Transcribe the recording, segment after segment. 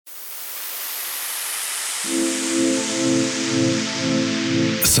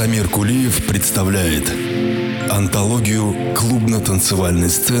Самир Кулиев представляет антологию клубно-танцевальной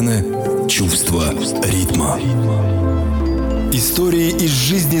сцены «Чувство ритма». Истории из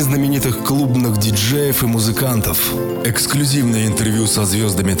жизни знаменитых клубных диджеев и музыкантов, эксклюзивное интервью со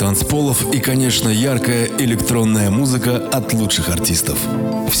звездами танцполов и, конечно, яркая электронная музыка от лучших артистов.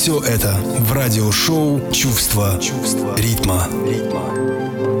 Все это в радиошоу «Чувство ритма».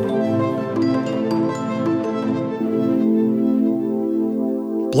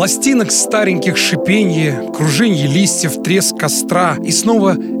 Пластинок стареньких шипенье, круженье листьев, треск костра и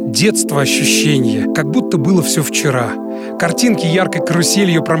снова детство ощущение, как будто было все вчера. Картинки яркой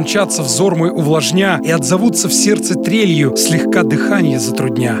каруселью промчатся взор мой увлажня и отзовутся в сердце трелью, слегка дыхание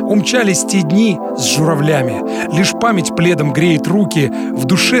затрудня. Умчались те дни с журавлями, лишь память пледом греет руки, в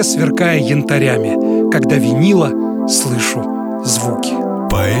душе сверкая янтарями, когда винила слышу звуки.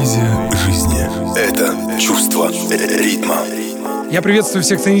 Поэзия жизни — это чувство ритма. Я приветствую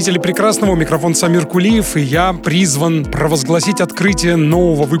всех ценителей прекрасного. У микрофона Самир Кулиев, и я призван провозгласить открытие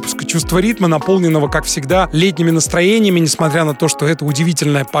нового выпуска «Чувства ритма», наполненного, как всегда, летними настроениями. Несмотря на то, что эта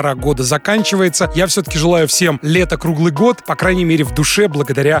удивительная пора года заканчивается, я все-таки желаю всем лета круглый год, по крайней мере в душе,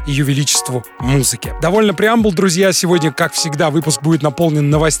 благодаря Ее Величеству музыке. Довольно преамбул, друзья. Сегодня, как всегда, выпуск будет наполнен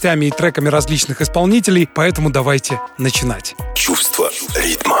новостями и треками различных исполнителей, поэтому давайте начинать. Чувство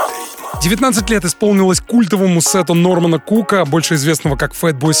ритма. 19 лет исполнилось культовому сету Нормана Кука, больше известного как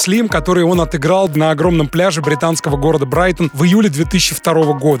Fatboy Slim, который он отыграл на огромном пляже британского города Брайтон в июле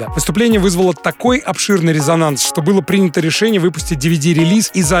 2002 года. Выступление вызвало такой обширный резонанс, что было принято решение выпустить DVD-релиз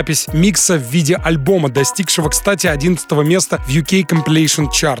и запись микса в виде альбома, достигшего, кстати, 11 места в UK Compilation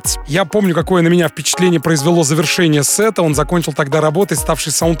Charts. Я помню, какое на меня впечатление произвело завершение сета. Он закончил тогда работой,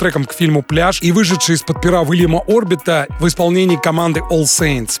 ставший саундтреком к фильму «Пляж» и вышедший из-под пера Уильяма Орбита в исполнении команды All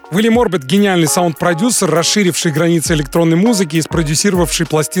Saints. Уильям Орбит — гениальный саунд-продюсер, расширивший границы электронной музыки и спродюсировавший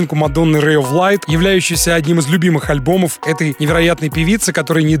пластинку Мадонны Ray of Light, являющийся одним из любимых альбомов этой невероятной певицы,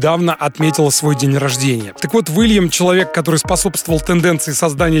 которая недавно отметила свой день рождения. Так вот, Уильям — человек, который способствовал тенденции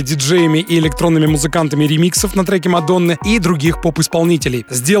создания диджеями и электронными музыкантами ремиксов на треки Мадонны и других поп-исполнителей,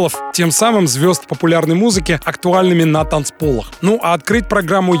 сделав тем самым звезд популярной музыки актуальными на танцполах. Ну, а открыть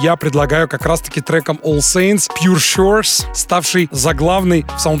программу я предлагаю как раз-таки треком All Saints Pure Shores, ставший заглавной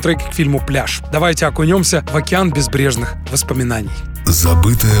в саундтреке к фильму «Пляж». Давайте окунемся в океан безбрежных воспоминаний.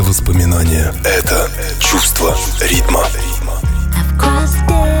 Забытое воспоминание — это чувство ритма.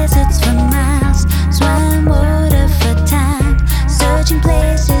 Calling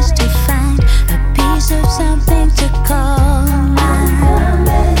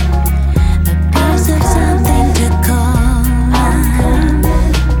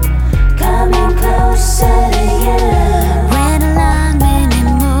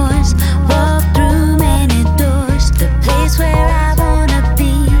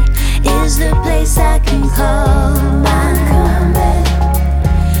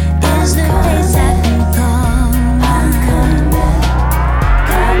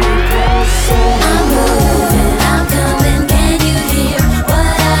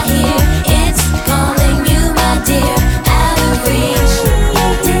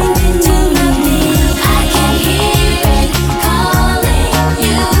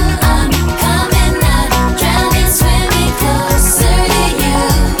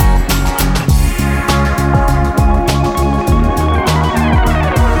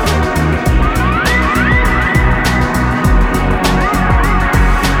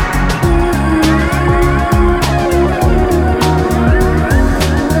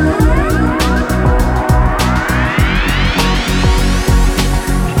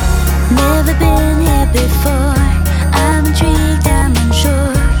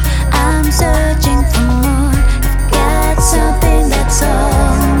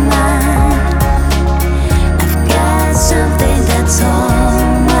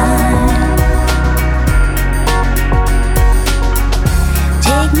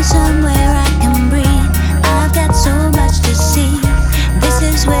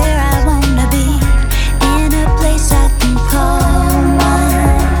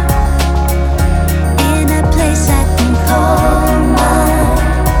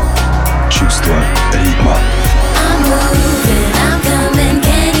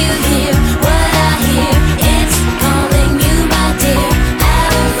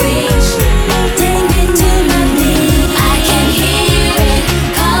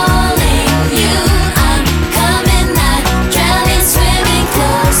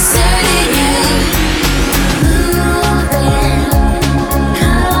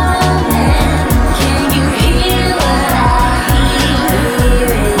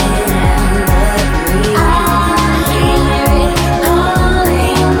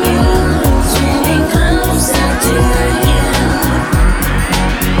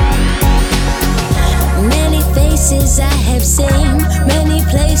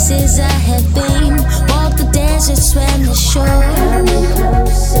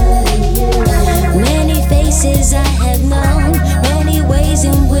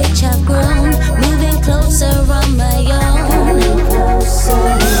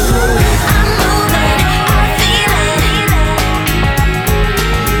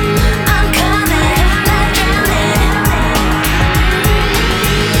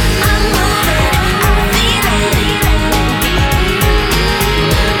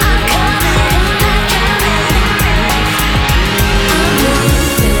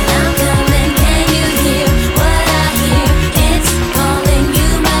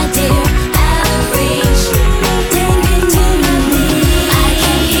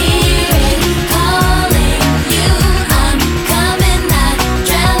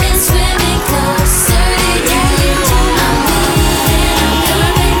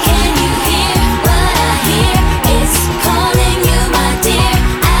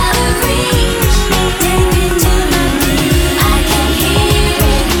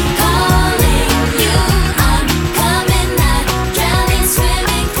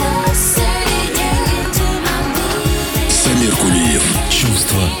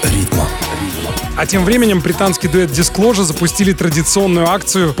А тем временем британский дуэт Disclosure запустили традиционную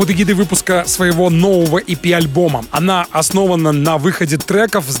акцию под эгидой выпуска своего нового EP-альбома. Она основана на выходе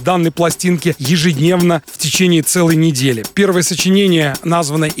треков с данной пластинки ежедневно в течение целой недели. Первое сочинение,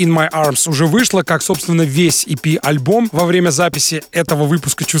 названное In My Arms, уже вышло, как, собственно, весь EP-альбом во время записи этого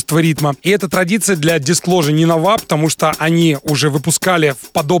выпуска «Чувство ритма». И эта традиция для Disclosure не нова, потому что они уже выпускали в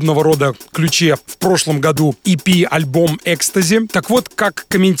подобного рода ключе в прошлом году EP-альбом «Экстази». Так вот, как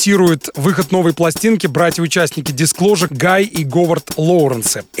комментируют выход новой пластинки братья-участники Disclosure Гай и Говард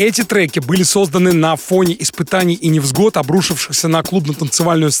Лоуренсы. Эти треки были созданы на фоне испытаний и невзгод, обрушившихся на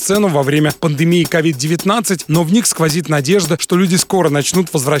клубно-танцевальную сцену во время пандемии COVID-19, но в них сквозит надежда, что люди скоро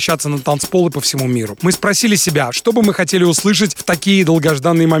начнут возвращаться на танцполы по всему миру. Мы спросили себя, что бы мы хотели услышать в такие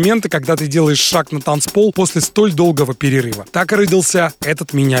долгожданные моменты, когда ты делаешь шаг на танцпол после столь долгого перерыва. Так и родился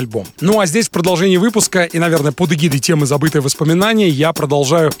этот мини-альбом. Ну а здесь в продолжении выпуска и, наверное, под эгидой темы «Забытые воспоминания» я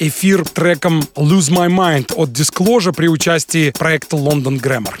продолжаю эфир треком «Lose My Mind» от Disclosure при участии проекта London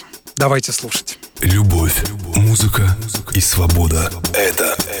Grammar. Давайте слушать. Любовь, музыка и свобода —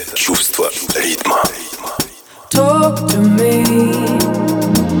 это чувство ритма. Talk to me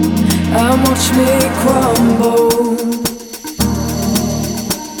and watch me crumble.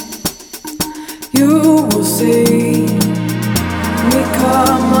 You will see me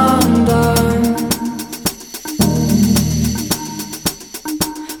come undone.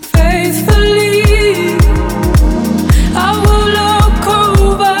 Faithfully, I will look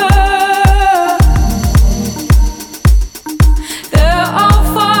over. There I'll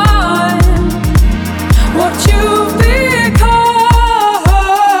find what you've become.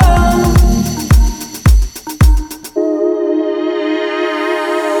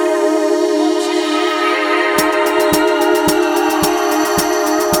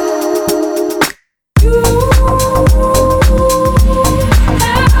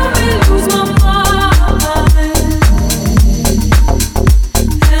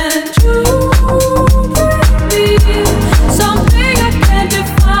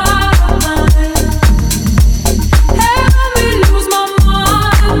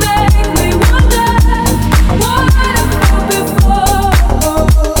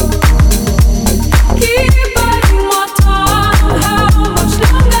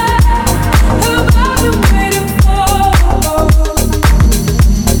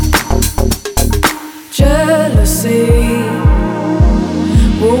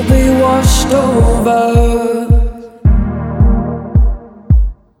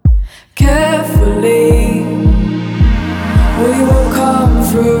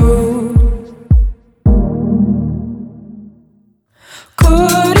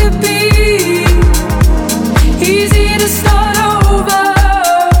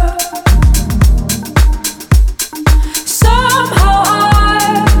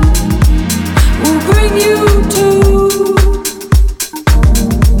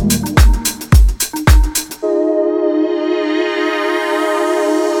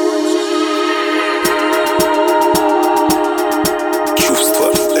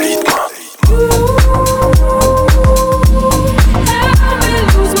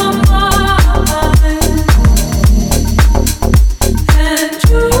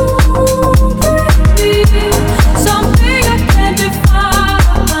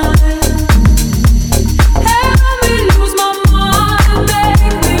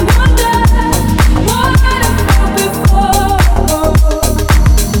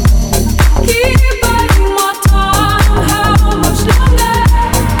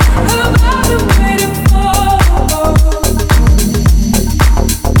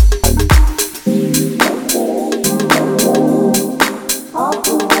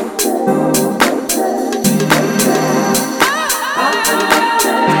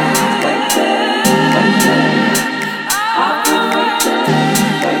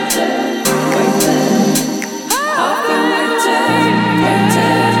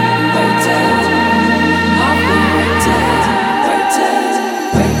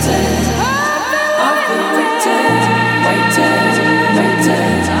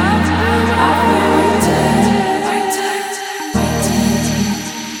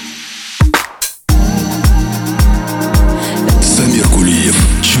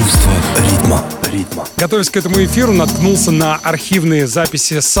 Готовясь к этому эфиру, наткнулся на архивные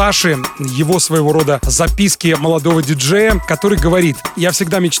записи Саши, его своего рода записки молодого диджея, который говорит: «Я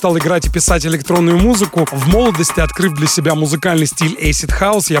всегда мечтал играть и писать электронную музыку. В молодости, открыв для себя музыкальный стиль Acid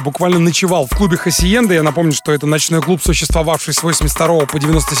House, я буквально ночевал в клубе Hacienda». Я напомню, что это ночной клуб, существовавший с 82 по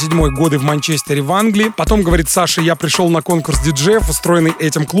 97 годы в Манчестере в Англии. Потом, говорит Саша, я пришел на конкурс диджеев, устроенный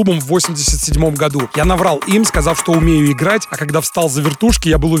этим клубом в 87 году. Я наврал им, сказав, что умею играть, а когда встал за вертушки,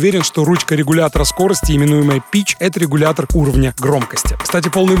 я был уверен, что ручка регулятора скорости, именуемая pitch. Это регулятор уровня громкости. Кстати,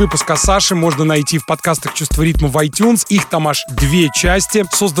 полный выпуск о Саше можно найти в подкастах «Чувство ритма» в iTunes. Их там аж 2 части,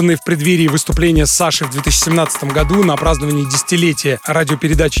 созданные в преддверии выступления Саши в 2017 году на праздновании десятилетия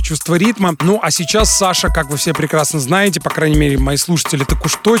радиопередачи «Чувство ритма». Ну, а сейчас Саша, как вы все прекрасно знаете, по крайней мере, мои слушатели так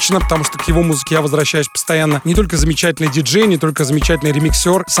уж точно, потому что к его музыке я возвращаюсь постоянно, не только замечательный диджей, не только замечательный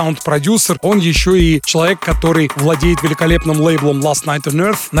ремиксер, саунд-продюсер, он еще и человек, который владеет великолепным лейблом Last Night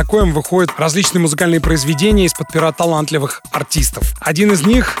on Earth, на коем выходят различные музыкальные произведения из-под пера талантливых артистов. Один из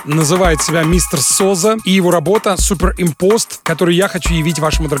них называет себя Мистер Соза, и его работа Superimposed, которую я хочу явить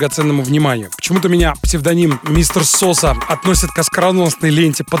вашему драгоценному вниманию. Почему-то меня псевдоним Мистер Соза относит к оскароносной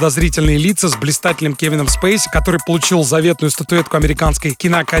ленте «Подозрительные лица» с блистательным Кевином Спейси, который получил заветную статуэтку Американской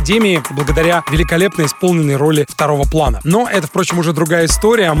киноакадемии благодаря великолепно исполненной роли второго плана. Но это, впрочем, уже другая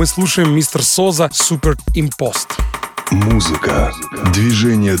история, а мы слушаем Мистер Соза Superimposed. Музыка,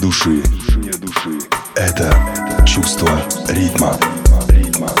 движение души. Это чувство ритма.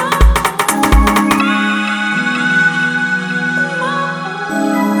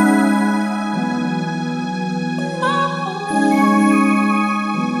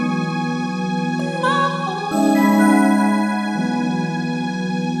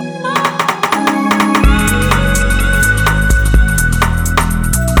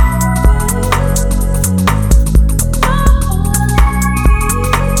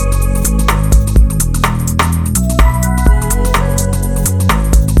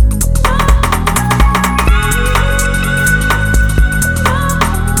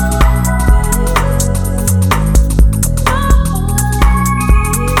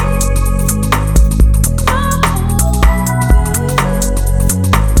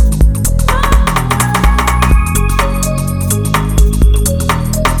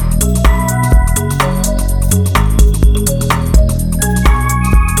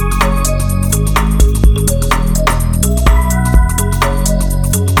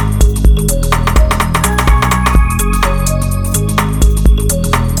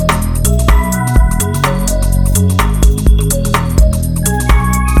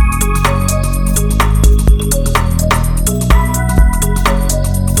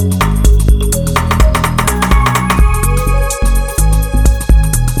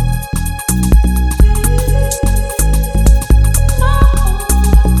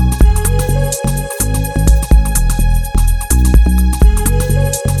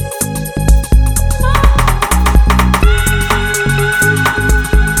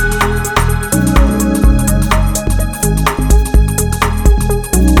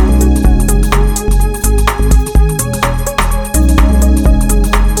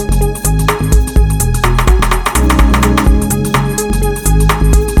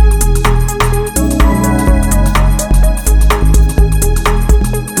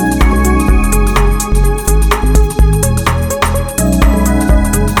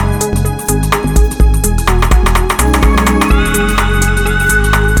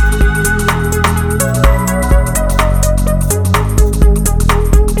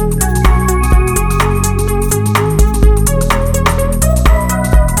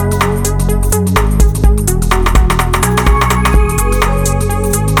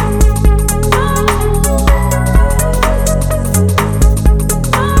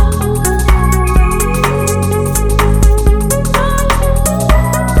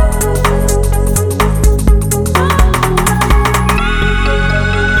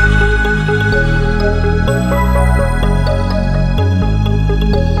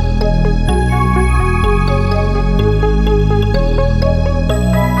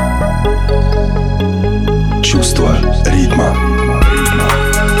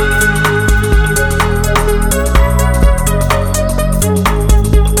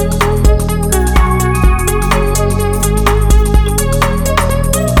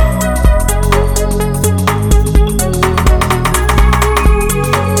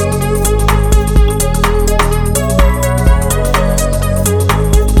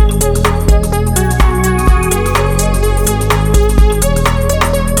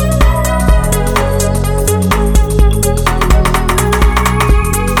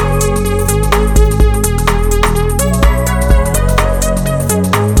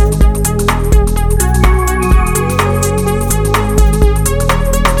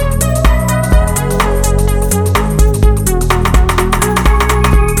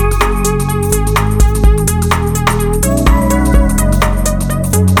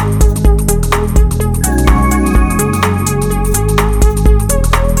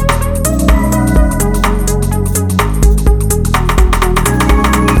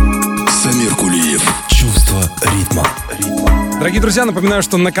 Друзья, напоминаю,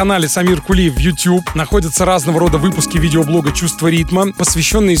 что на канале Самир Кулиев в YouTube находятся разного рода выпуски видеоблога «Чувство ритма»,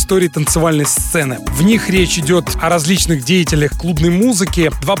 посвященные истории танцевальной сцены. В них речь идет о различных деятелях клубной музыки.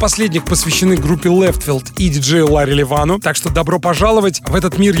 Два последних посвящены группе Leftfield и диджею Ларри Ливану. Так что добро пожаловать в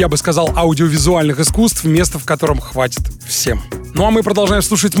этот мир, я бы сказал, аудиовизуальных искусств, места в котором хватит всем. Ну а мы продолжаем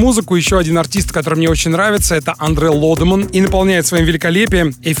слушать музыку. Еще один артист, который мне очень нравится, это Андре Лодеман. И наполняет своим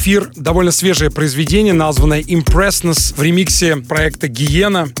великолепием эфир довольно свежее произведение, названное Impressness в ремиксе проекта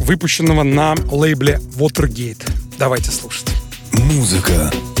Гиена, выпущенного на лейбле Watergate. Давайте слушать.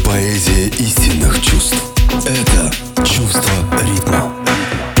 Музыка, поэзия истинных чувств. Это чувство ритма.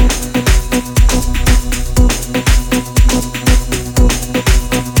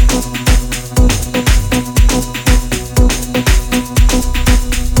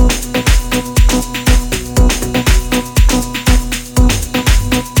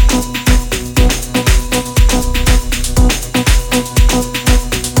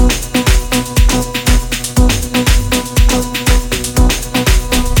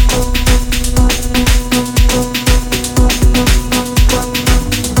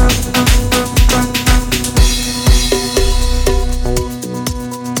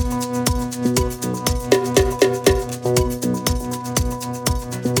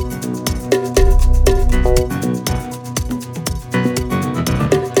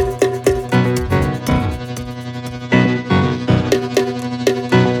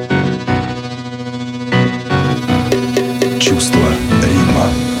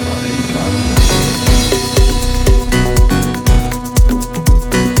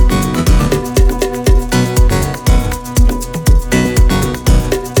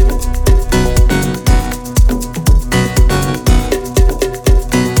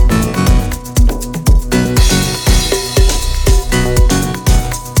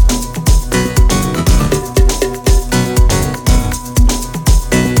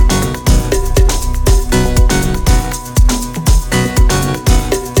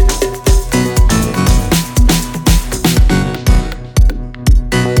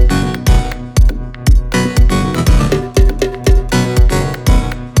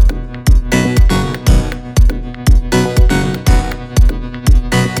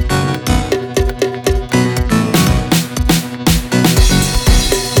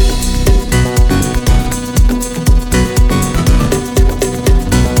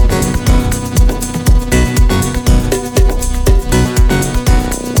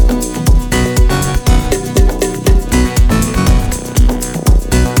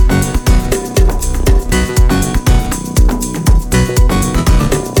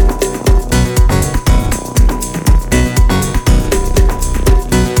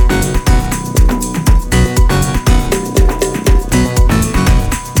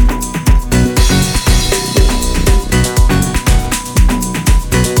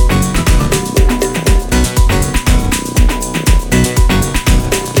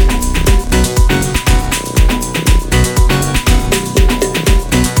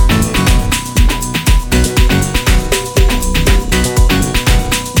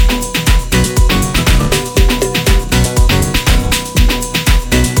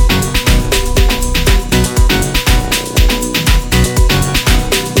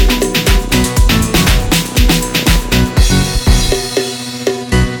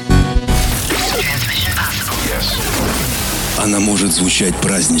 Она может звучать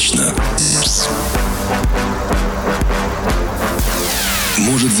празднично,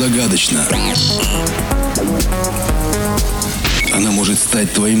 может загадочно. Она может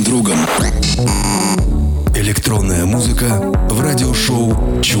стать твоим другом. Электронная музыка в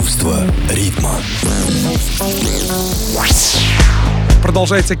радиошоу «Чувство ритма».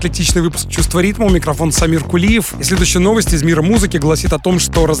 Продолжается эклектичный выпуск «Чувство ритма». У микрофона Самир Кулиев. И следующая новость из мира музыки гласит о том,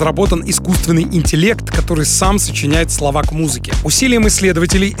 что разработан искусственный интеллект, который сам сочиняет слова к музыке. Усилием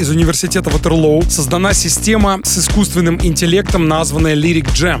исследователей из университета Ватерлоу создана система с искусственным интеллектом, названная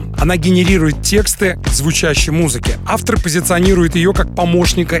Lyric Jam. Она генерирует тексты к звучащей музыке. Автор позиционирует ее как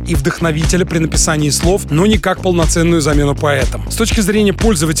помощника и вдохновителя при написании слов, но не как полноценную замену поэтам. С точки зрения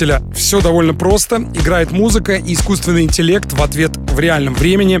пользователя все довольно просто. Играет музыка, и искусственный интеллект в ответ в реальном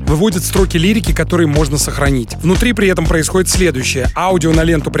времени выводит строки лирики, которые можно сохранить. Внутри при этом происходит следующее. Аудио на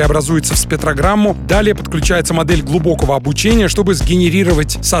ленту преобразуется в спектрограмму, далее подключается модель глубокого обучения, чтобы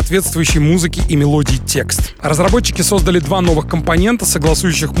сгенерировать соответствующей музыке и мелодии текст. Разработчики создали два новых компонента,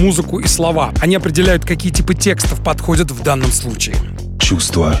 согласующих музыку и слова. Они определяют, какие типы текстов подходят в данном случае.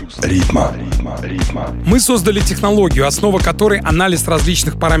 Чувство ритма. Мы создали технологию, основа которой анализ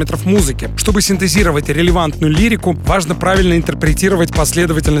различных параметров музыки. Чтобы синтезировать релевантную лирику, важно правильно интерпретировать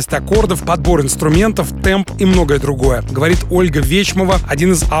последовательность аккордов, подбор инструментов, темп и многое другое, говорит Ольга Вечмова,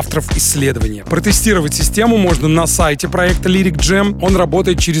 один из авторов исследования. Протестировать систему можно на сайте проекта Lyric Jam, он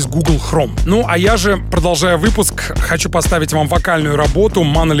работает через Google Chrome. Ну, а я же, продолжая выпуск, хочу поставить вам вокальную работу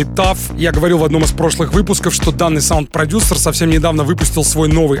Monolith Tough. Я говорил в одном из прошлых выпусков, что данный саунд-продюсер совсем недавно выпустил свой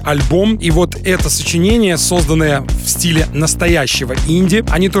новый альбом, и вот это сочинение, созданное в стиле настоящего инди,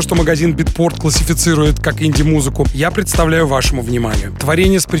 а не то, что магазин Beatport классифицирует как инди-музыку, я представляю вашему вниманию.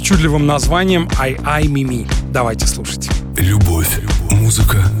 Творение с причудливым названием I Me. Давайте слушать. Любовь,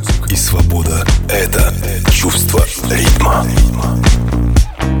 музыка и свобода — это чувство ритма.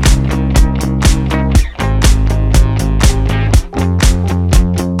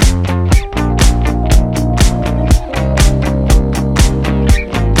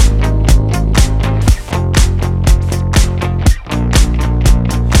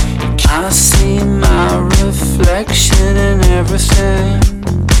 Reflection in everything.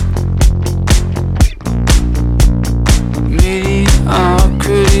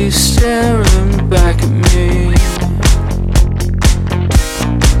 Mediocrity staring back at me.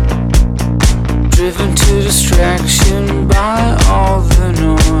 Driven to distraction by all the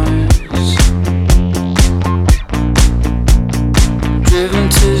noise. Driven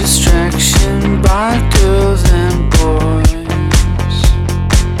to distraction by girls and boys.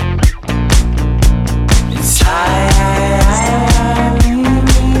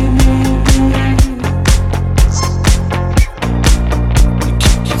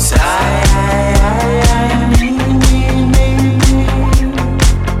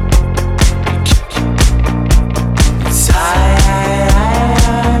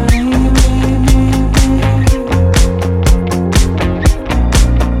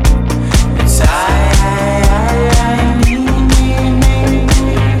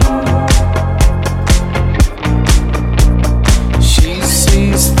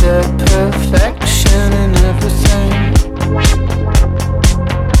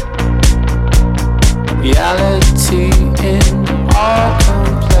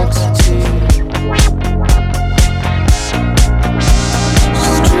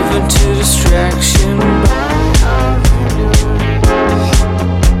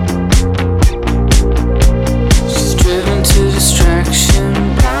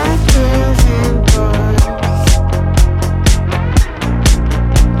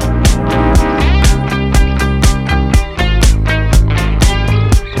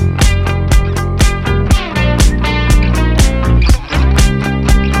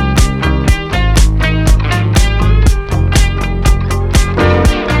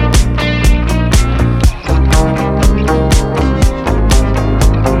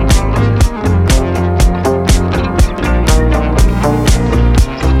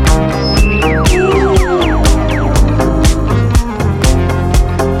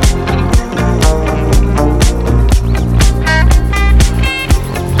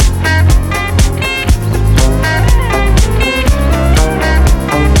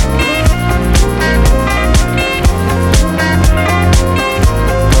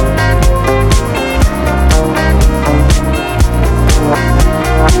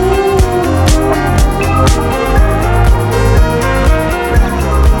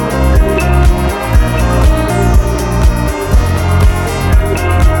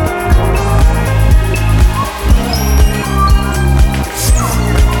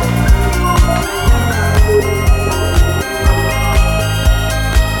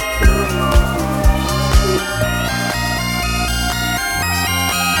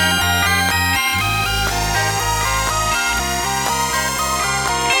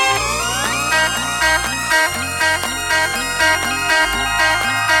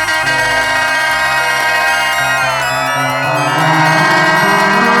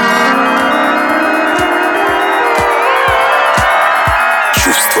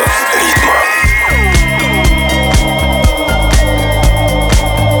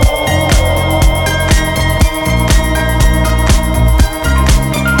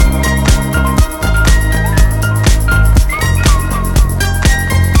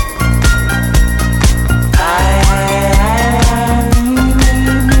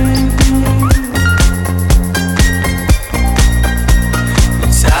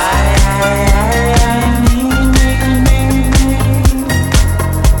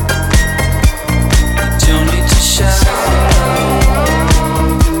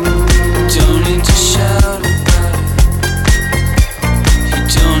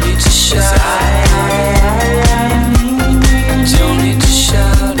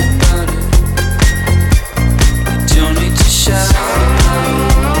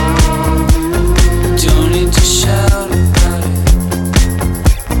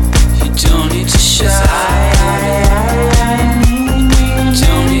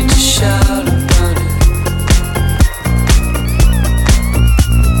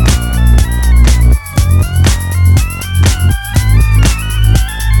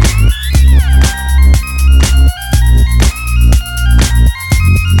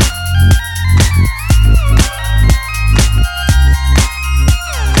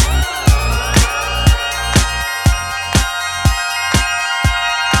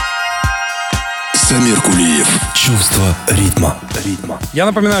 Я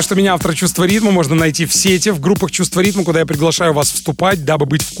напоминаю, что меня, автора «Чувства ритма», можно найти в сети, в группах «Чувства ритма», куда я приглашаю вас вступать, дабы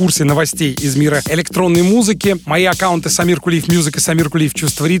быть в курсе новостей из мира электронной музыки. Мои аккаунты Самир Кулиев Мьюзик и Самир Кулиев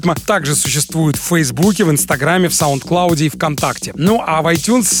 «Чувства ритма» также существуют в Фейсбуке, в Инстаграме, в Саундклауде и ВКонтакте. Ну а в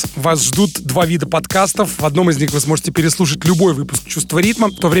iTunes вас ждут 2 вида подкастов. В одном из них вы сможете переслушать любой выпуск «Чувства ритма»,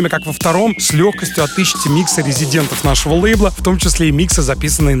 в то время как во втором с легкостью отыщите миксы резидентов нашего лейбла, в том числе и миксы,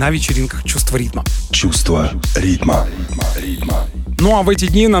 записанные на вечеринках «Чувства ритма». Чувство ритма. Ну а в эти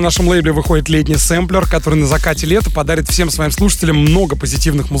дни на нашем лейбле выходит летний сэмплер, который на закате лета подарит всем своим слушателям много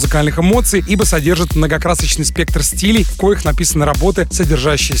позитивных музыкальных эмоций, ибо содержит многокрасочный спектр стилей, в коих написаны работы,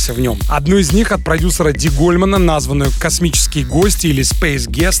 содержащиеся в нем. Одну из них от продюсера Ди Гольмана, названную «Космические гости» или «Space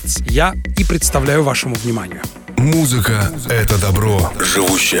Guests», я и представляю вашему вниманию. Музыка — это добро,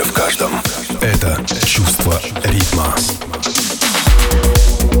 живущее в каждом. Это чувство ритма.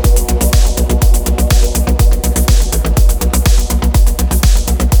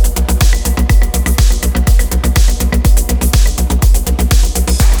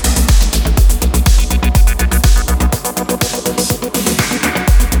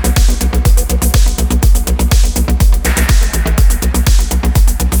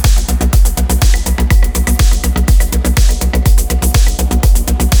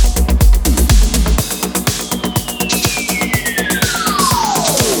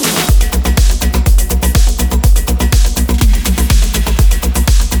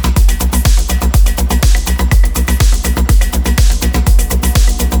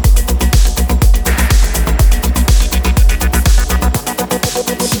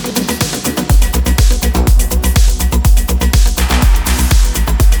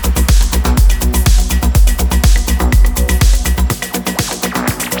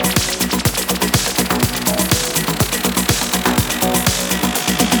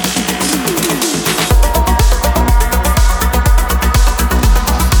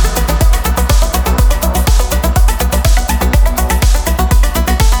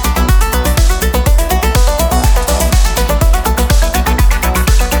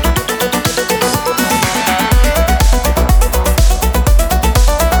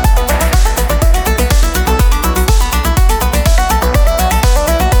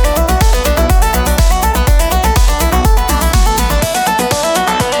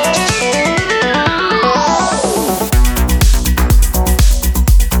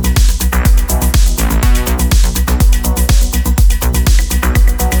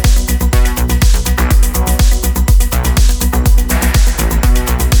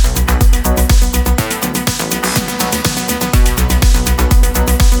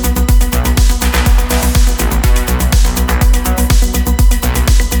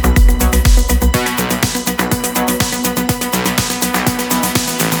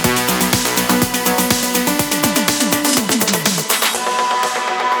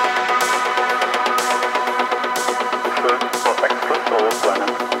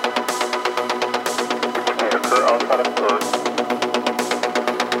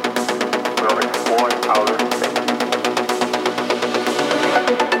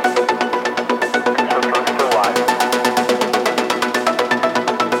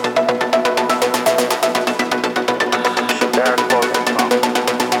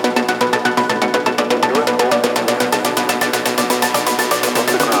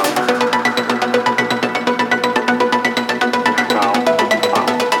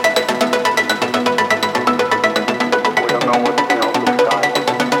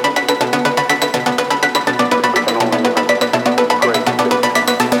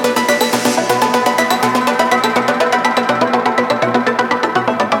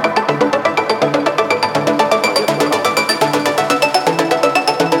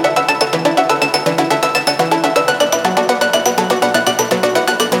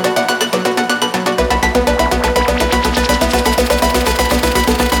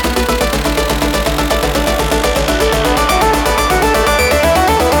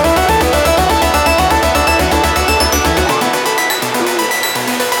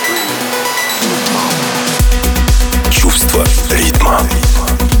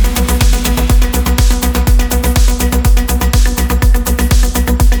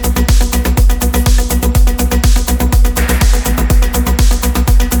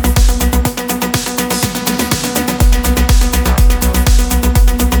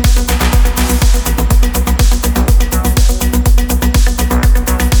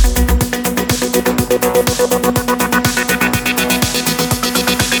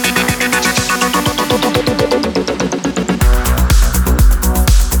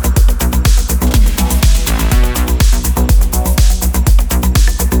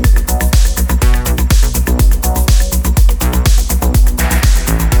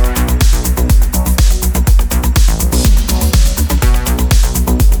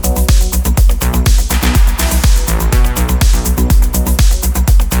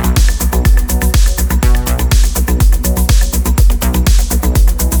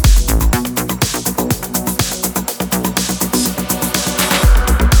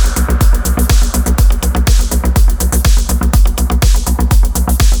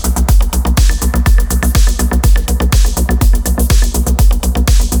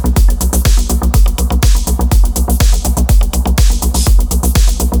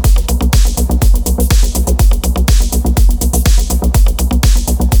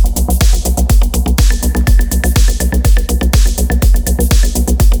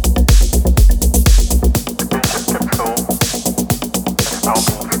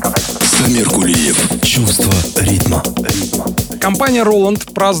 Компания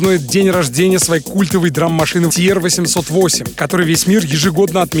Roland празднует день рождения своей культовой драм-машины TR-808, который весь мир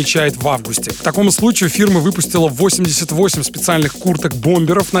ежегодно отмечает в августе. К такому случаю фирма выпустила 88 специальных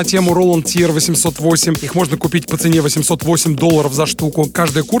курток-бомберов на тему Roland TR-808. Их можно купить по цене $808 за штуку.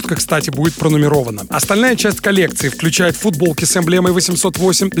 Каждая куртка, кстати, будет пронумерована. Остальная часть коллекции включает футболки с эмблемой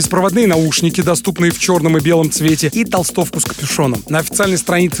 808, беспроводные наушники, доступные в черном и белом цвете, и толстовку с капюшоном. На официальной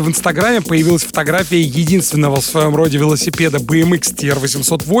странице в Инстаграме появилась фотография единственного в своем роде велосипеда BMX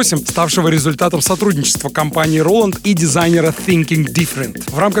TR-808, ставшего результатом сотрудничества компании Roland и дизайнера Thinking Different.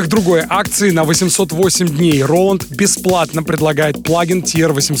 В рамках другой акции на 808 дней Roland бесплатно предлагает плагин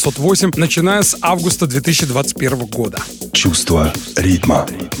TR-808, начиная с августа 2021 года. Чувство ритма.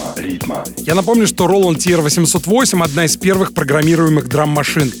 Я напомню, что Roland TR-808 — одна из первых программируемых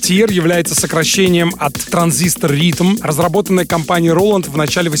драм-машин. TR является сокращением от Transistor Rhythm, разработанной компанией Roland в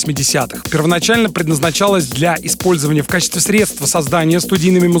начале 80-х. Первоначально предназначалась для использования в качестве средства создания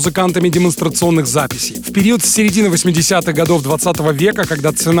студийными музыкантами демонстрационных записей. В период с середины 80-х годов 20 века,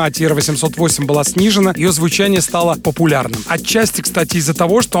 когда цена TR-808 была снижена, ее звучание стало популярным. Отчасти, кстати, из-за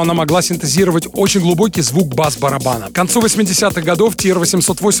того, что она могла синтезировать очень глубокий звук бас-барабана. К концу 80-х годов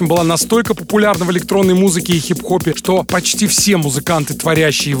TR-808 была настолько популярна в электронной музыке и хип-хопе, что почти все музыканты,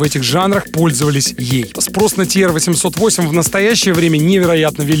 творящие в этих жанрах, пользовались ей. Спрос на TR-808 в настоящее время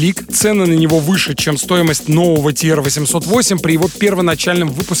невероятно велик. Цены на него выше, чем стоимость нового TR-808 при его первоначальном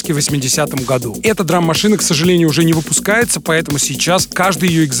выпуске в 80-м году. Эта драм-машина, к сожалению, уже не выпускается, поэтому сейчас каждый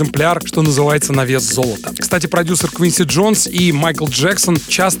ее экземпляр, что называется, на вес золота. Кстати, продюсер Квинси Джонс и Майкл Джексон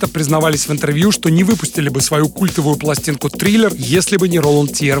часто признавались в интервью, что не выпустили бы свою культовую пластинку «Триллер», если бы не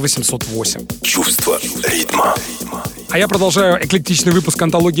Roland TR-808. Чувство ритма. А я продолжаю эклектичный выпуск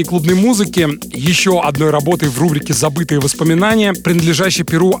антологии клубной музыки еще одной работой в рубрике «Забытые воспоминания», принадлежащей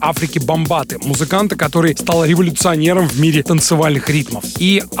перу Африки Бамбаты, музыканта, который стал революционером в мире танцевальных ритмов.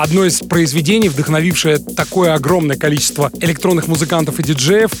 И одно из произведений, вдохновившее такое огромное количество электронных музыкантов и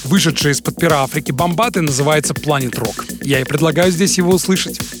диджеев, вышедшее из-под пера Африки Бамбаты, называется Planet Rock. Я и предлагаю здесь его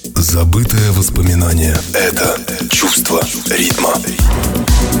услышать. Забытое воспоминание — это чувство ритма.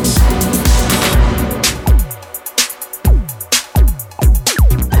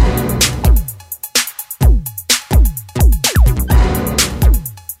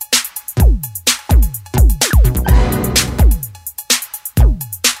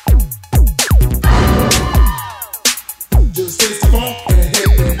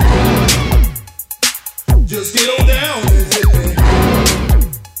 Just get on down and hit me.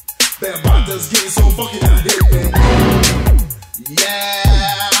 Bambaata's getting so funky now, hit me.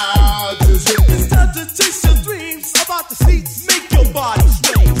 Yeah, just hit me. It's time to chase your dreams about the seats. Make your body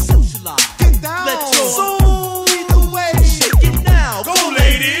sway, socialize. Get down, let your soul lead the way. Shake it now, go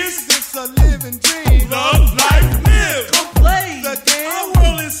ladies. It's a living dream. Love, life, live. Come play the game. Our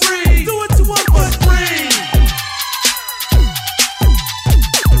world is free. Do it to us for free.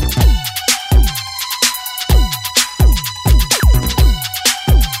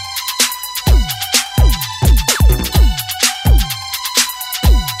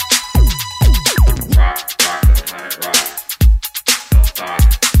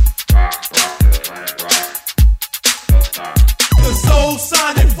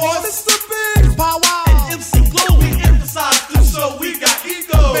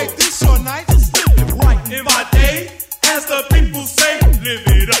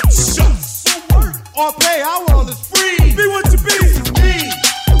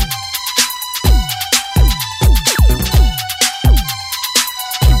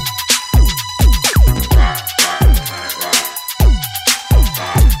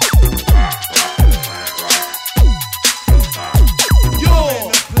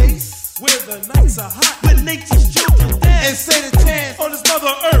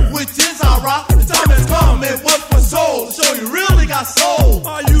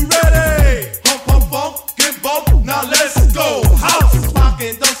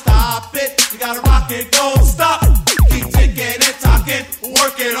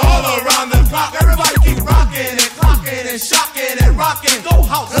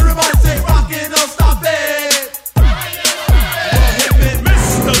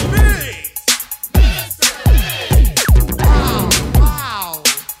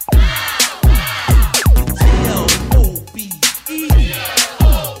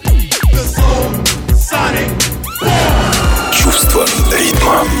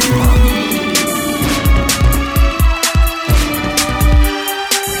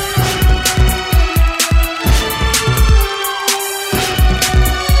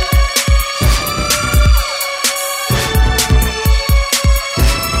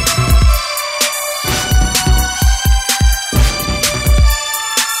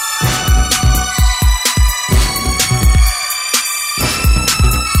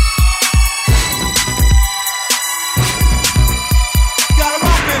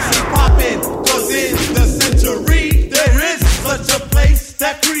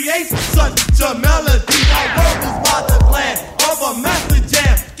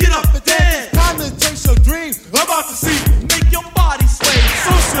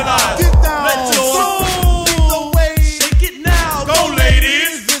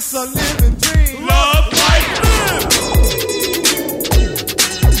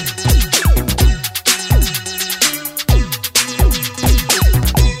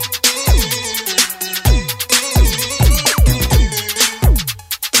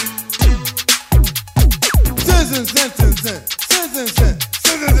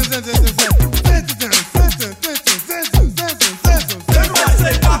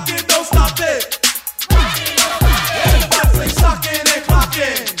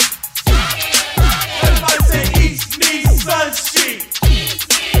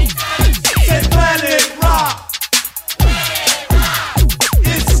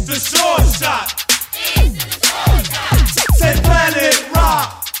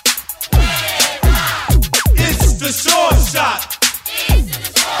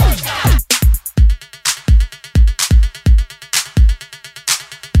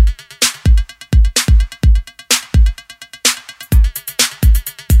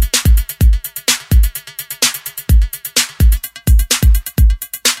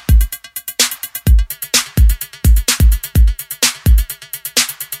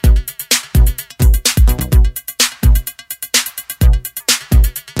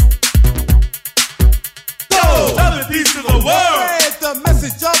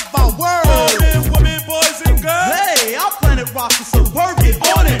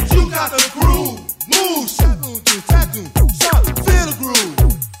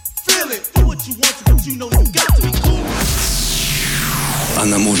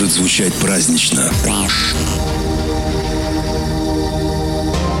 Она может звучать празднично,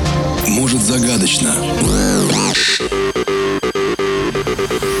 может загадочно.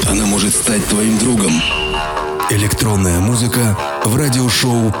 Она может стать твоим другом. Электронная музыка в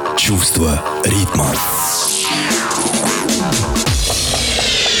радиошоу «Чувство ритма».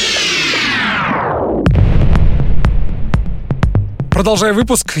 Продолжая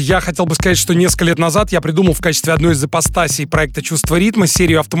выпуск, я хотел бы сказать, что несколько лет назад я придумал в качестве одной из ипостасей проекта «Чувство ритма»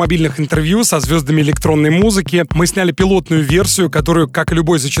 серию автомобильных интервью со звездами электронной музыки. Мы сняли пилотную версию, которую, как и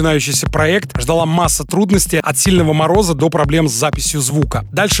любой начинающийся проект, ждала масса трудностей от сильного мороза до проблем с записью звука.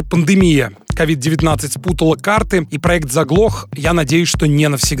 Дальше пандемия. COVID-19 спутала карты, и проект заглох, я надеюсь, что не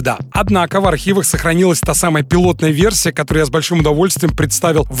навсегда. Однако в архивах сохранилась та самая пилотная версия, которую я с большим удовольствием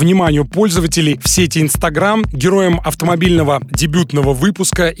представил вниманию пользователей в сети Instagram. Героем автомобильного дебютного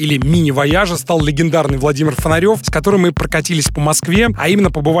выпуска или мини-вояжа стал легендарный Владимир Фонарев, с которым мы прокатились по Москве, а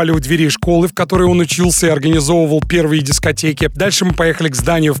именно побывали у дверей школы, в которой он учился и организовывал первые дискотеки. Дальше мы поехали к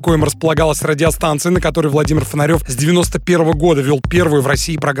зданию, в коем располагалась радиостанция, на которой Владимир Фонарев с 91 года вел первую в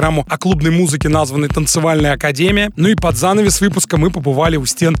России программу о клубной музыке, названной «Танцевальная академия». Ну и под занавес выпуска мы побывали у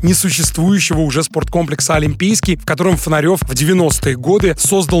стен несуществующего уже спорткомплекса «Олимпийский», в котором Фонарев в 90-е годы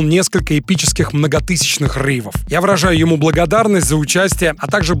создал несколько эпических многотысячных рейвов. Я выражаю ему благодарность за участие, а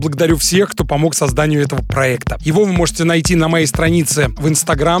также благодарю всех, кто помог созданию этого проекта. Его вы можете найти на моей странице в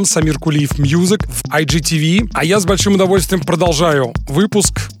Instagram Самир Кулиев Music, в IGTV, а я с большим удовольствием продолжаю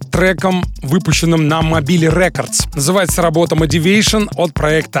выпуск треком, выпущенным на Mobile Records. Называется работа Motivation от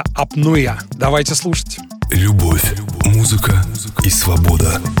проекта Apnoea. Давайте слушать. Любовь, музыка и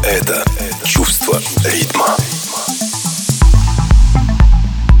свобода — это чувство ритма.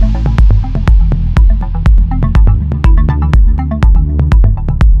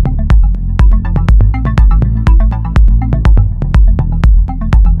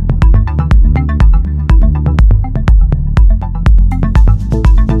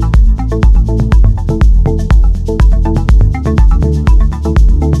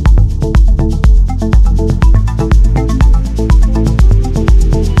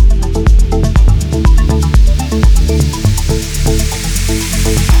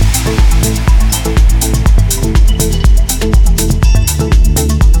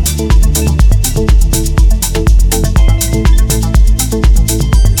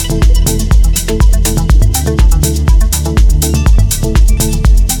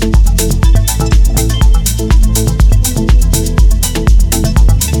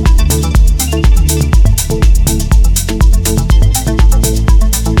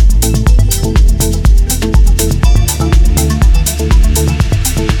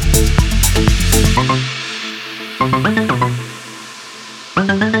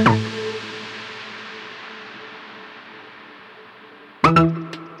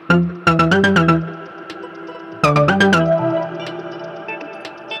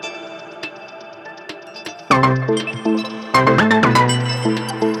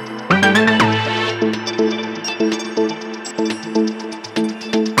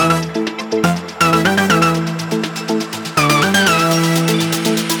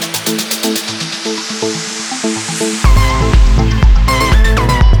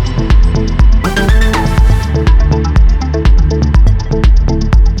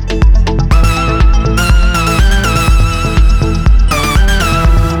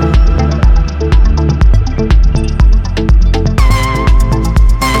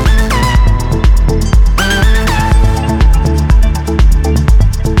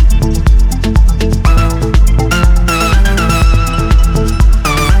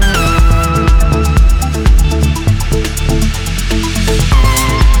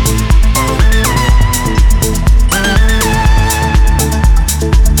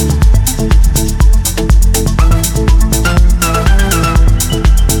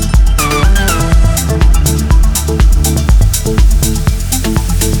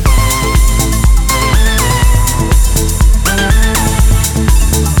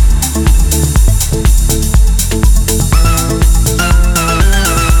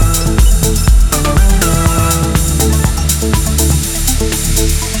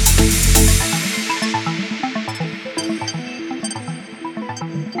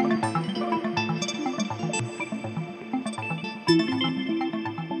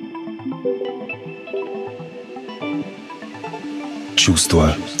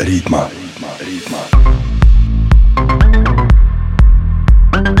 Чувство ритма.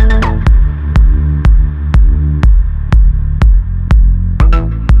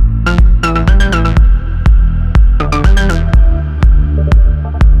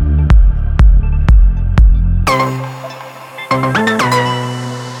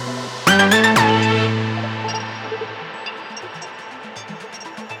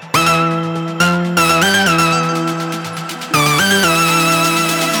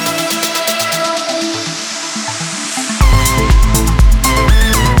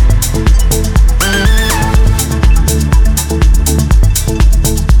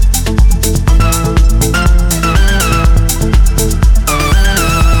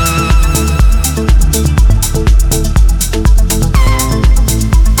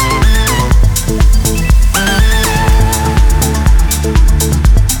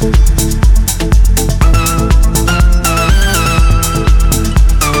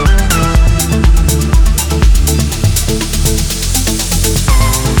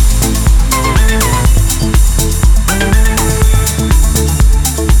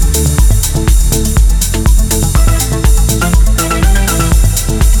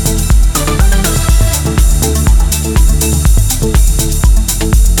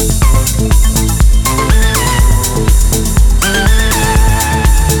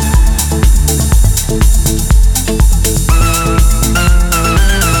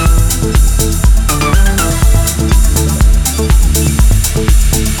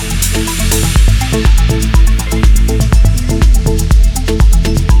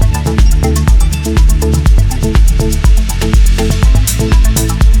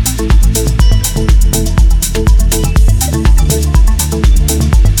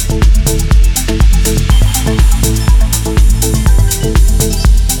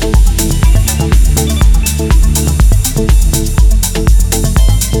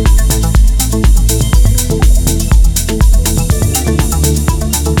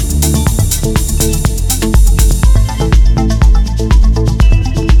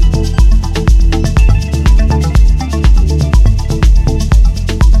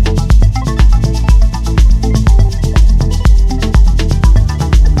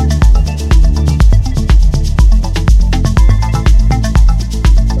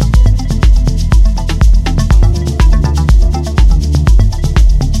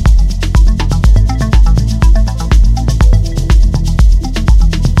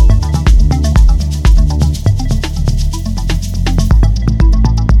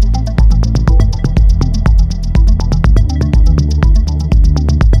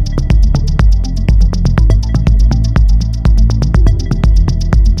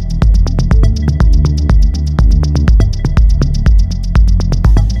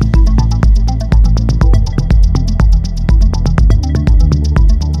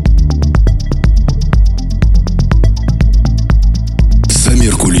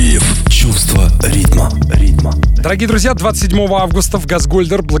 Дорогие друзья, 27 августа в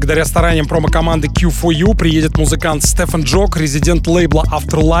Газгольдер благодаря стараниям промо-команды Q4U приедет музыкант Стефан Джок, резидент лейбла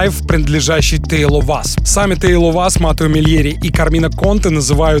Afterlife, принадлежащий Tale of Us. Сами Tale of Us, Матео Мильери и Кармина Конте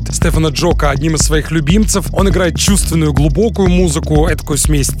называют Стефана Джока одним из своих любимцев. Он играет чувственную, глубокую музыку, этакую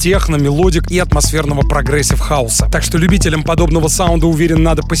смесь техно, мелодик и атмосферного прогрессив-хауса. Так что любителям подобного саунда, уверен,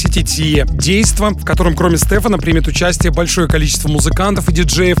 надо посетить сие действо, в котором кроме Стефана примет участие большое количество музыкантов и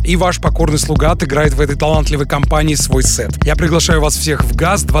диджеев, и ваш покорный слуга отыграет в этой талантливой компании свой сет. Я приглашаю вас всех в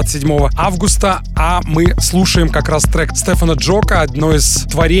ГАЗ 27 августа, а мы слушаем как раз трек Стефана Джока, одно из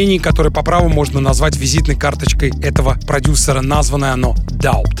творений, которое по праву можно назвать визитной карточкой этого продюсера. Названное оно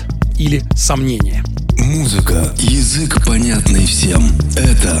 «Doubt» или «Сомнение». Музыка, язык понятный всем.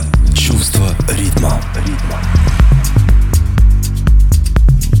 Это чувство ритма.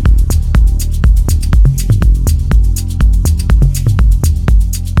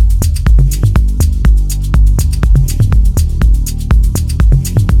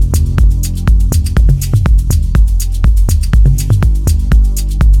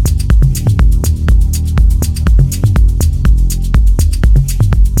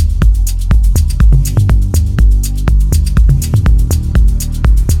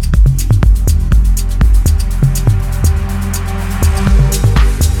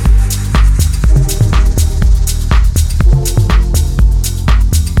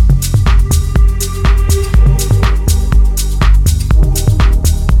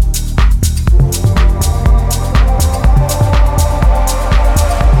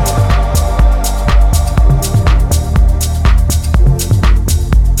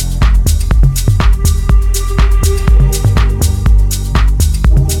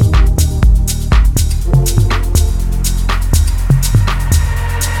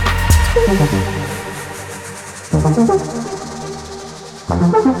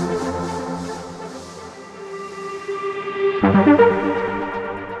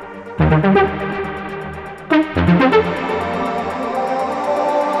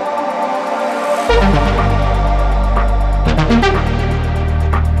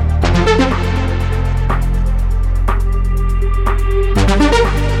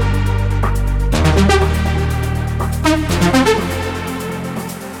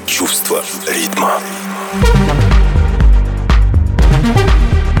 Чувство ритма.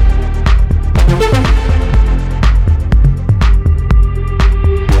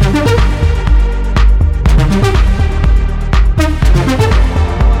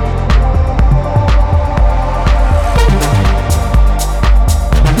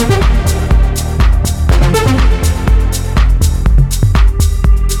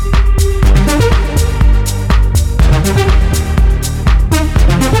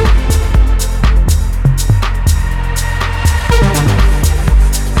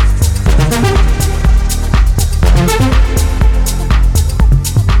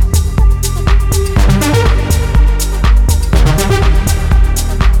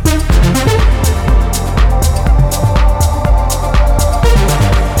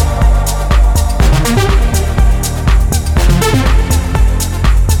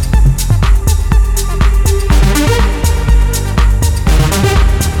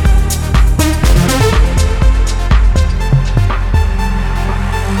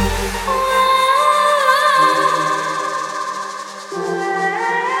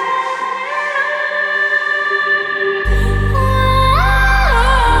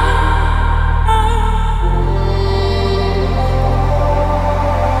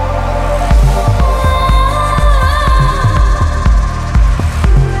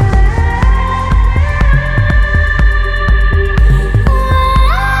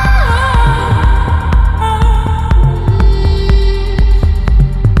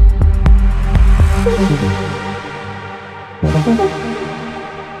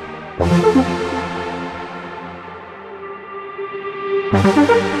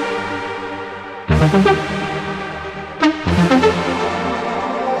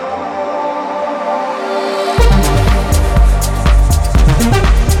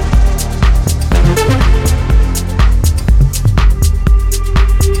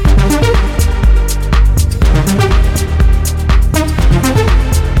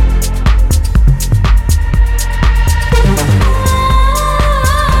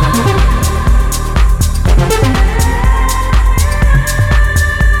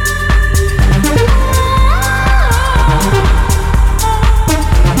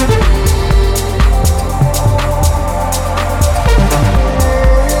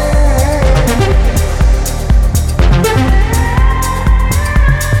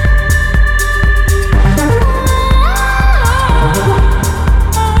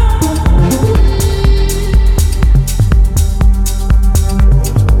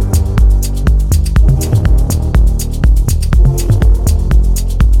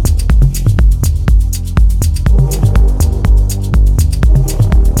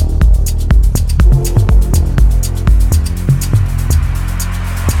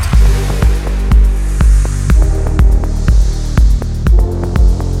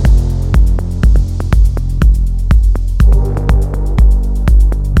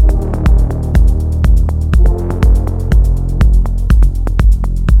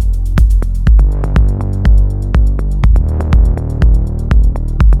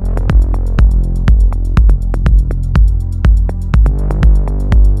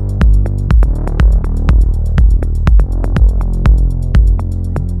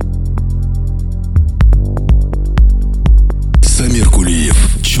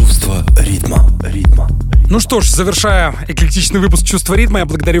 Ну что ж, завершая эклектичный выпуск «Чувства ритма», я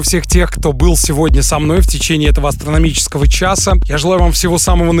благодарю всех тех, кто был сегодня со мной в течение этого астрономического часа. Я желаю вам всего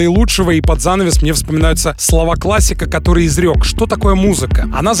самого наилучшего, и под занавес мне вспоминаются слова классика, который изрек: что такое музыка?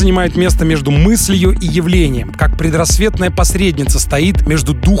 Она занимает место между мыслью и явлением, как предрассветная посредница стоит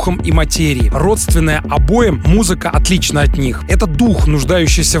между духом и материей. Родственная обоим, музыка отлична от них. Это дух,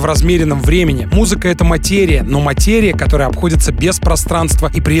 нуждающийся в размеренном времени. Музыка — это материя, но материя, которая обходится без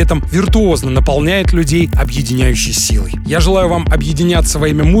пространства и при этом виртуозно наполняет людей объединяющей силой. Я желаю вам объединяться во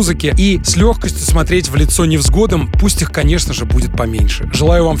имя музыки и с легкостью смотреть в лицо невзгодам, пусть их, конечно же, будет поменьше.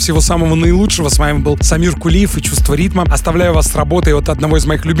 Желаю вам всего самого наилучшего. С вами был Самир Кулиев и «Чувство ритма». Оставляю вас с работой от одного из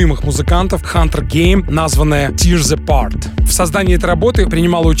моих любимых музыкантов, Hunter Game, названная Tears Apart. В создании этой работы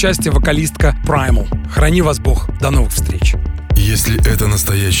принимала участие вокалистка Primal. Храни вас Бог. До новых встреч. Если это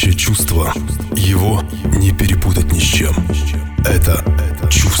настоящее чувство, его не перепутать ни с чем. Это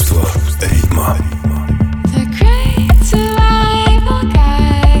чувство ритма. The great survival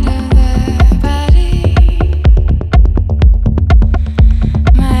guide.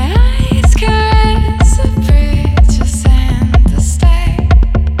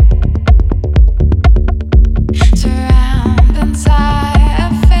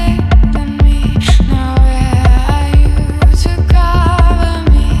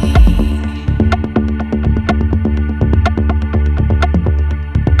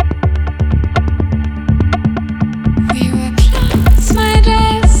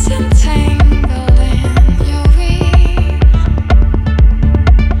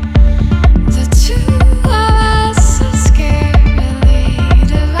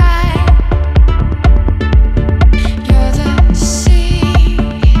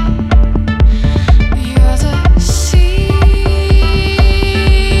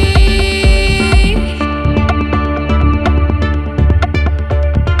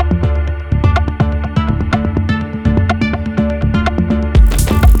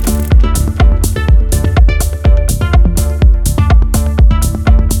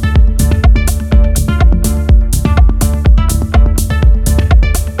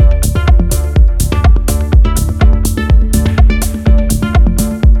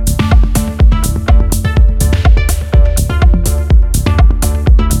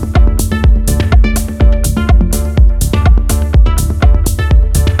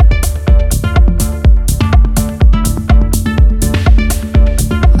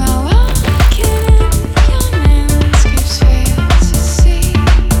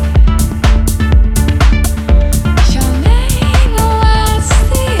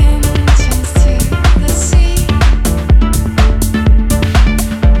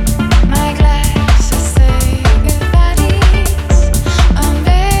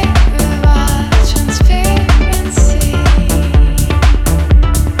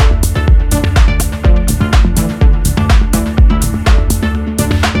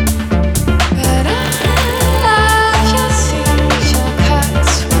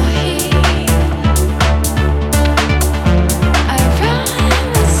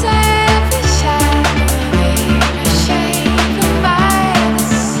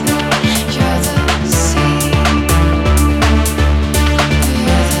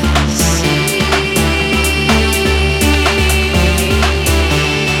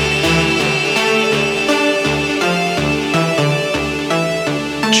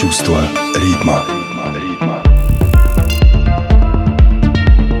 чувство ритма.